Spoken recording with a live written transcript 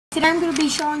Today I'm going to be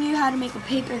showing you how to make a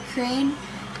paper crane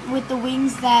with the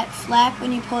wings that flap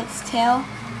when you pull its tail.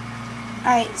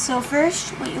 Alright, so first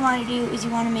what you want to do is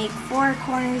you want to make 4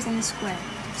 corners in a square.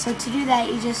 So to do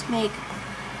that you just make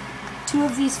 2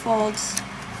 of these folds,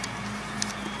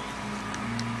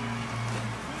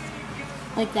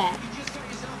 like that.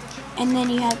 And then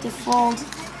you have to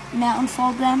mountain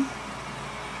fold them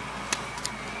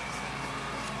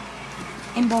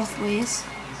in both ways.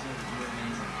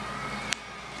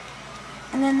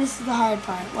 And then this is the hard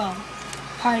part, well,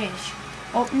 hardish.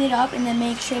 Open it up and then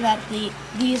make sure that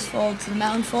these folds, the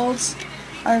mountain folds,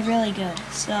 are really good.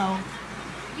 So,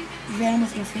 you get them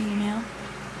with your fingernail.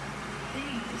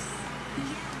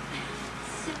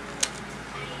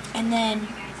 And then,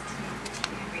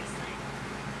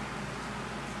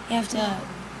 you have to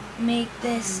make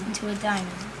this into a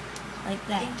diamond, like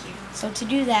that. So to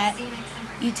do that,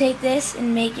 you take this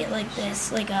and make it like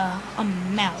this, like a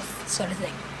mouth sort of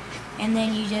thing. And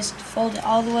then you just fold it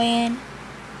all the way in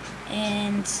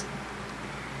and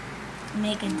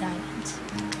make a diamond.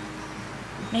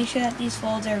 Make sure that these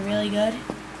folds are really good.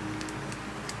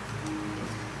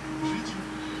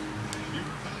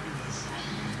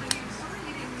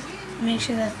 Make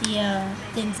sure that the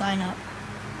things line up.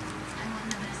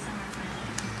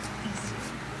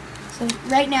 So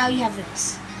right now you have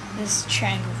this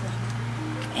triangle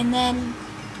thing. And then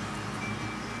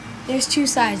there's 2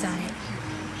 sides on it.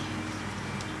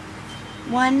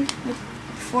 One with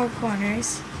 4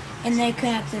 corners, and they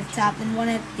connect to the top, and one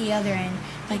at the other end,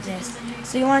 like this.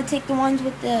 So you want to take the ones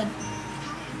with the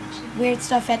weird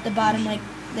stuff at the bottom, like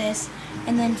this,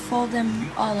 and then fold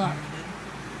them all up.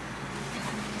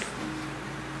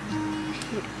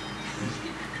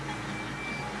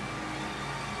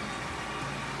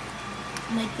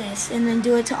 Like this, and then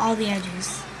do it to all the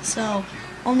edges. So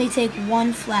only take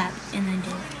 1 flap and then do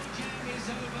it.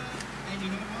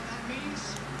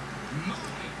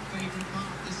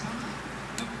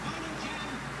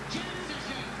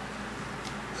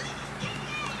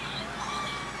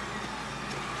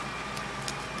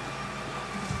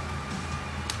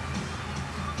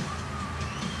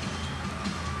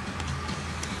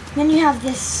 Then you have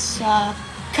this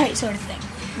kite sort of thing,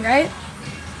 right?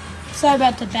 Sorry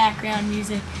about the background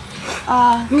music.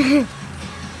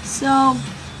 So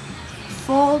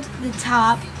fold the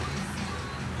top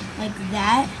like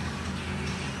that,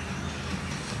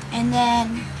 and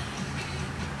then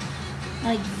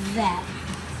like that.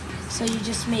 So you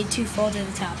just made 2 folds at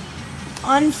the top.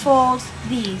 Unfold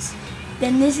these.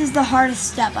 Then this is the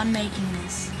hardest step on making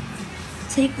this.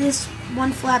 Take this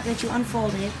 1 flap that you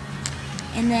unfolded,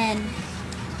 and then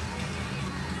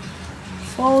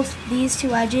fold these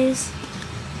 2 edges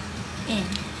in,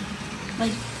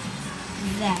 like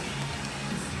that.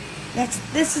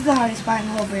 This is the hardest part in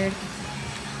the whole bird.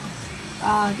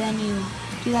 Then you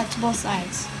do that to both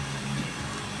sides.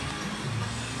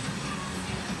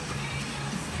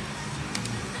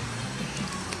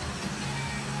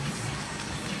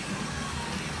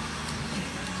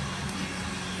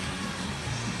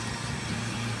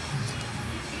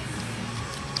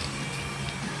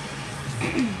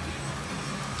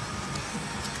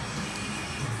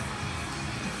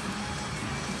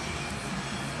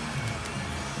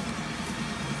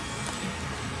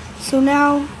 So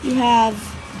now you have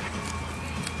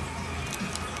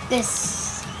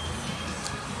this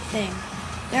thing.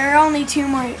 There are only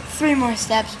 3 more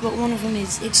steps, but one of them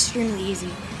is extremely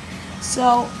easy.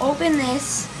 So open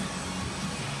this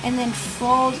and then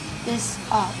fold this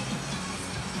up,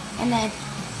 and then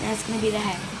that's going to be the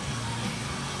head.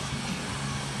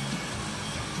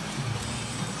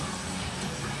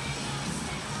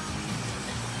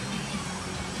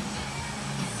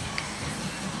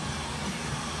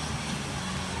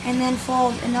 And then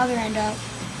fold another end up,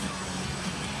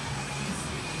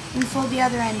 and fold the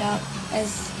other end up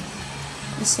as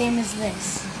the same as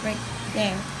this, right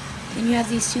there. Then you have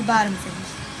these 2 bottom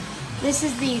things. This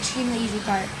is the extremely easy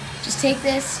part. Just take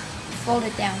this, fold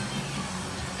it down,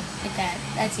 like that.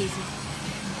 That's easy.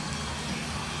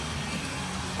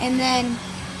 And then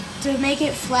to make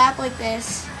it flap like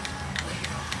this,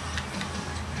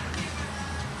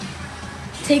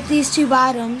 take these 2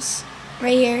 bottoms,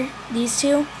 right here, these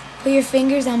 2, put your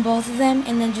fingers on both of them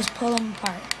and then just pull them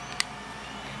apart.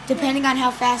 Depending on how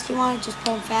fast you want it, just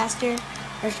pull them faster,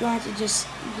 or if you want it to just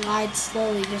glide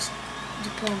slowly, just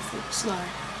pull them slower.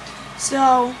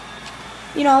 So,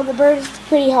 you know, the bird is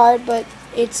pretty hard, but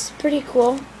it's pretty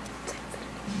cool.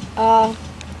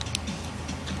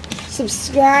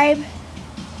 Subscribe,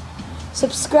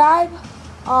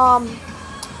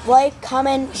 like,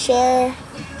 comment, share.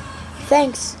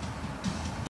 Thanks.